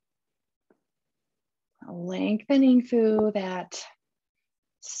 Lengthening through that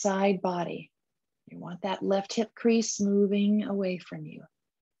side body. You want that left hip crease moving away from you.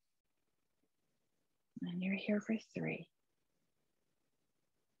 And you're here for 3.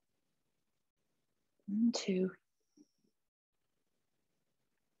 And 2.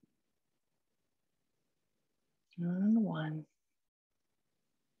 And 1.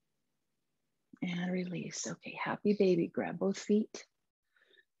 And release. Okay, happy baby. Grab both feet.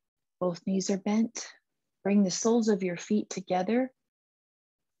 Both knees are bent. Bring the soles of your feet together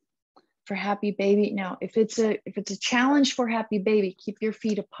for happy baby. Now, if it's a challenge for happy baby, keep your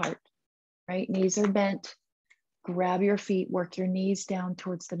feet apart, right? Knees are bent. Grab your feet, work your knees down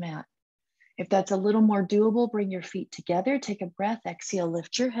towards the mat. If that's a little more doable, bring your feet together. Take a breath, exhale,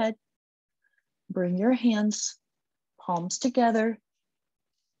 lift your head. Bring your hands, palms together,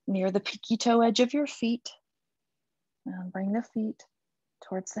 near the pinky toe edge of your feet. And bring the feet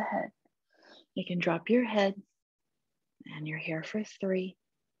towards the head. You can drop your head, and you're here for 3.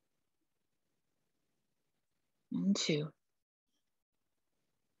 And 2.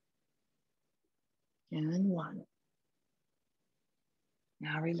 And 1.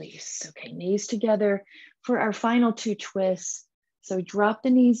 Now release. Okay, knees together for our final 2 twists. So drop the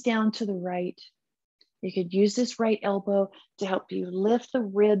knees down to the right. You could use this right elbow to help you lift the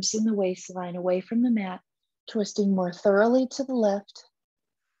ribs in the waistline away from the mat, twisting more thoroughly to the left.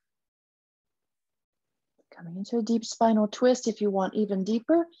 Coming into a deep spinal twist. If you want even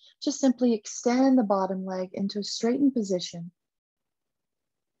deeper, just simply extend the bottom leg into a straightened position.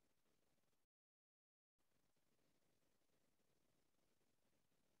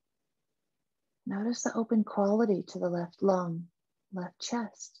 Notice the open quality to the left lung, left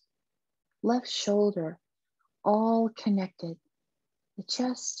chest, left shoulder, all connected. The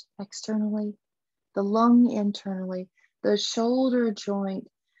chest externally, the lung internally, the shoulder joint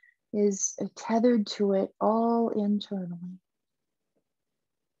is tethered to it all internally.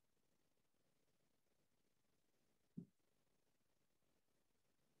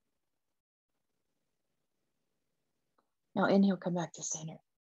 Now inhale, come back to center.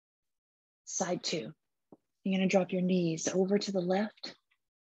 Side 2. You're going to drop your knees over to the left.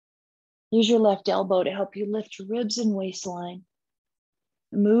 Use your left elbow to help you lift your ribs and waistline.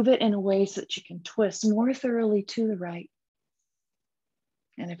 Move it in a way so that you can twist more thoroughly to the right.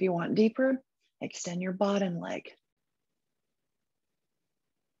 And if you want deeper, extend your bottom leg.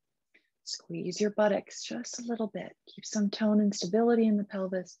 Squeeze your buttocks just a little bit. Keep some tone and stability in the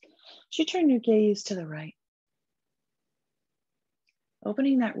pelvis. As you turn your gaze to the right.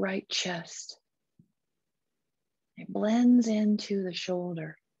 Opening that right chest. It blends into the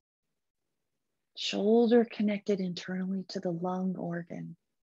shoulder. Shoulder connected internally to the lung organ.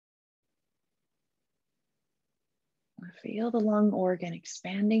 Feel the lung organ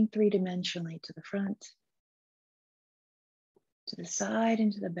expanding 3-dimensionally to the front, to the side,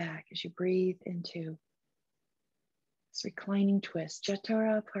 and to the back as you breathe into this reclining twist.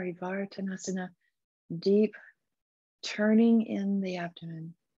 Jatara Parivartanasana, deep turning in the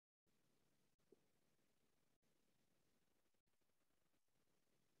abdomen.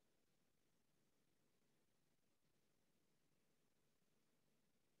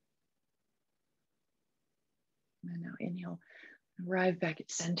 And now inhale, arrive back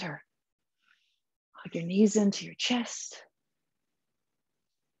at center. Hug your knees into your chest.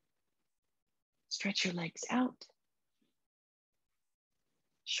 Stretch your legs out.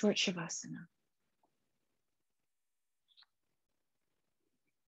 Short Shavasana.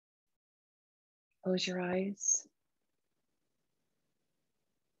 Close your eyes.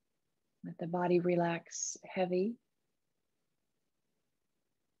 Let the body relax heavy.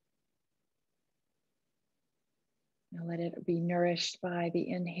 Now let it be nourished by the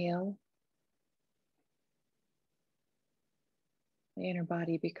inhale. The inner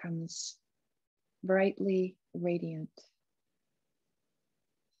body becomes brightly radiant.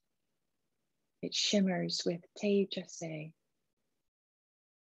 It shimmers with tejase,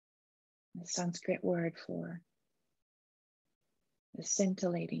 the Sanskrit word for the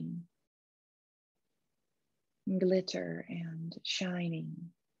scintillating glitter and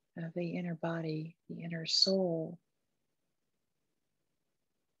shining of the inner body, the inner soul.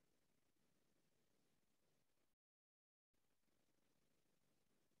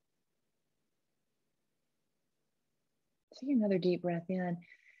 Take another deep breath in.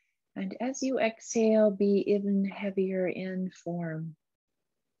 And as you exhale, be even heavier in form.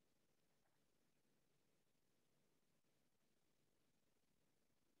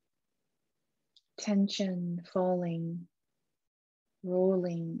 Tension falling,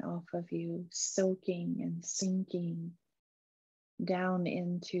 rolling off of you, soaking and sinking down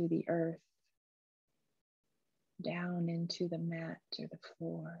into the earth, down into the mat or the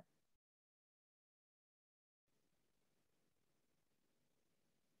floor.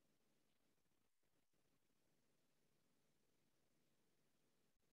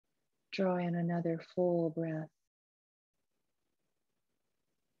 Draw in another full breath.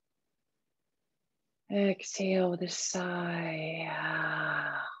 Exhale with a sigh.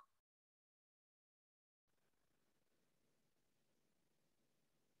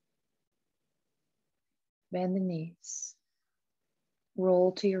 Bend the knees.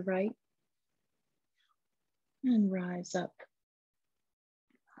 Roll to your right and rise up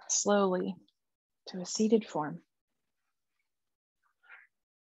slowly to a seated form.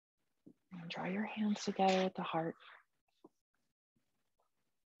 And draw your hands together at the heart.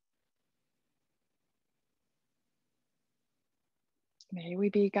 May we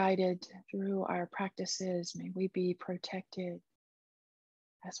be guided through our practices. May we be protected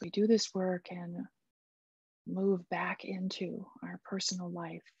as we do this work and move back into our personal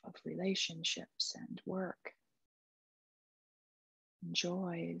life of relationships and work, and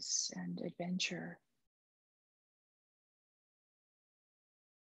joys and adventure.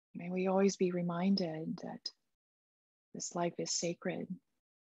 May we always be reminded that this life is sacred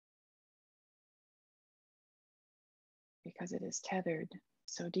because it is tethered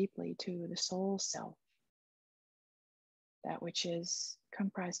so deeply to the soul self, that which is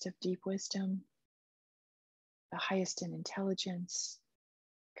comprised of deep wisdom, the highest in intelligence,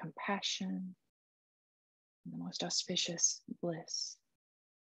 compassion, and the most auspicious bliss.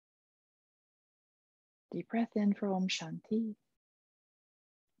 Deep breath in for Om Shanti.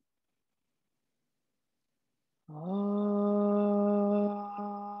 Om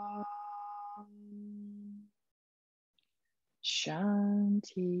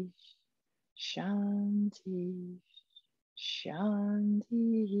Shanti, Shanti, Shanti.